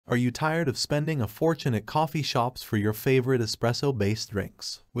Are you tired of spending a fortune at coffee shops for your favorite espresso-based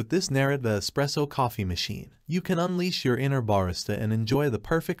drinks? With this Neretva Espresso coffee machine, you can unleash your inner barista and enjoy the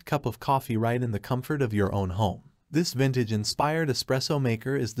perfect cup of coffee right in the comfort of your own home. This vintage-inspired espresso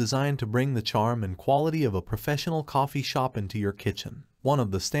maker is designed to bring the charm and quality of a professional coffee shop into your kitchen. One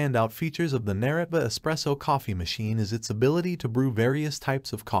of the standout features of the Neretva Espresso coffee machine is its ability to brew various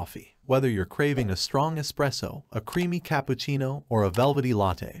types of coffee. Whether you're craving a strong espresso, a creamy cappuccino, or a velvety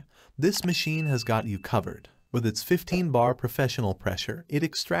latte, this machine has got you covered. With its 15-bar professional pressure, it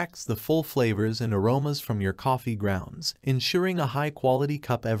extracts the full flavors and aromas from your coffee grounds, ensuring a high-quality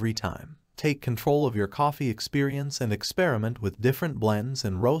cup every time. Take control of your coffee experience and experiment with different blends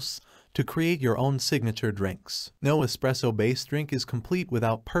and roasts to create your own signature drinks. No espresso-based drink is complete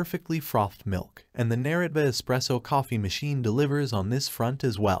without perfectly frothed milk, and the Neretva Espresso coffee machine delivers on this front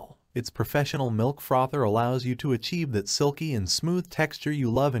as well. Its professional milk frother allows you to achieve that silky and smooth texture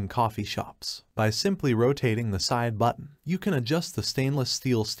you love in coffee shops. By simply rotating the side button, you can adjust the stainless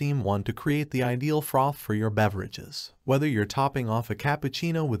steel steam wand to create the ideal froth for your beverages. Whether you're topping off a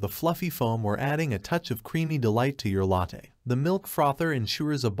cappuccino with a fluffy foam or adding a touch of creamy delight to your latte, the milk frother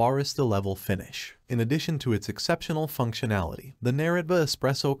ensures a barista-level finish. In addition to its exceptional functionality, the Neretva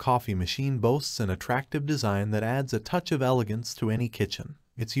Espresso coffee machine boasts an attractive design that adds a touch of elegance to any kitchen.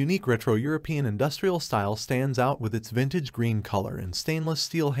 Its unique retro-European industrial style stands out with its vintage green color and stainless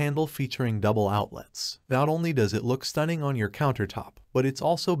steel handle featuring double outlets. Not only does it look stunning on your countertop, but it's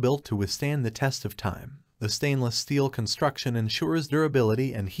also built to withstand the test of time. The stainless steel construction ensures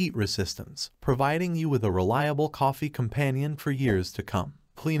durability and heat resistance, providing you with a reliable coffee companion for years to come.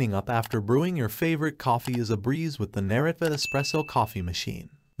 Cleaning up after brewing your favorite coffee is a breeze with the Neretva Espresso coffee machine.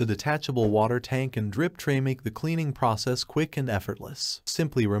 The detachable water tank and drip tray make the cleaning process quick and effortless.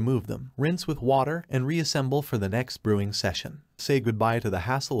 Simply remove them, rinse with water, and reassemble for the next brewing session. Say goodbye to the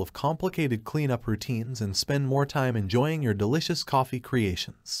hassle of complicated cleanup routines and spend more time enjoying your delicious coffee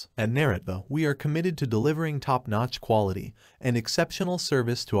creations. At Neretva, we are committed to delivering top-notch quality and exceptional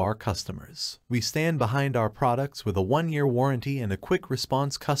service to our customers. We stand behind our products with a 1-year warranty and a quick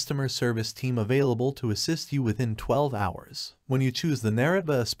response customer service team available to assist you within 12 hours. When you choose the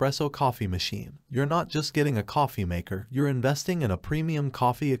Neretva Espresso coffee machine, you're not just getting a coffee maker, you're investing in a premium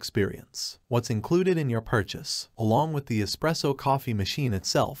coffee experience. What's included in your purchase? Along with the espresso coffee machine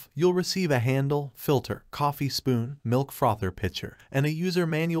itself, you'll receive a handle, filter, coffee spoon, milk frother pitcher, and a user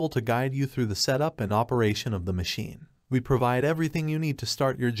manual to guide you through the setup and operation of the machine. We provide everything you need to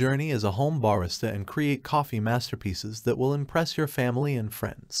start your journey as a home barista and create coffee masterpieces that will impress your family and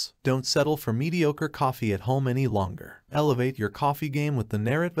friends. Don't settle for mediocre coffee at home any longer. Elevate your coffee game with the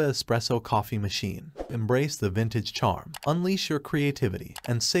Neretva Espresso coffee machine. Embrace the vintage charm, unleash your creativity,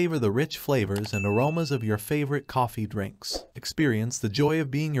 and savor the rich flavors and aromas of your favorite coffee drinks. Experience the joy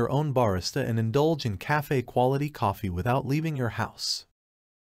of being your own barista and indulge in cafe-quality coffee without leaving your house.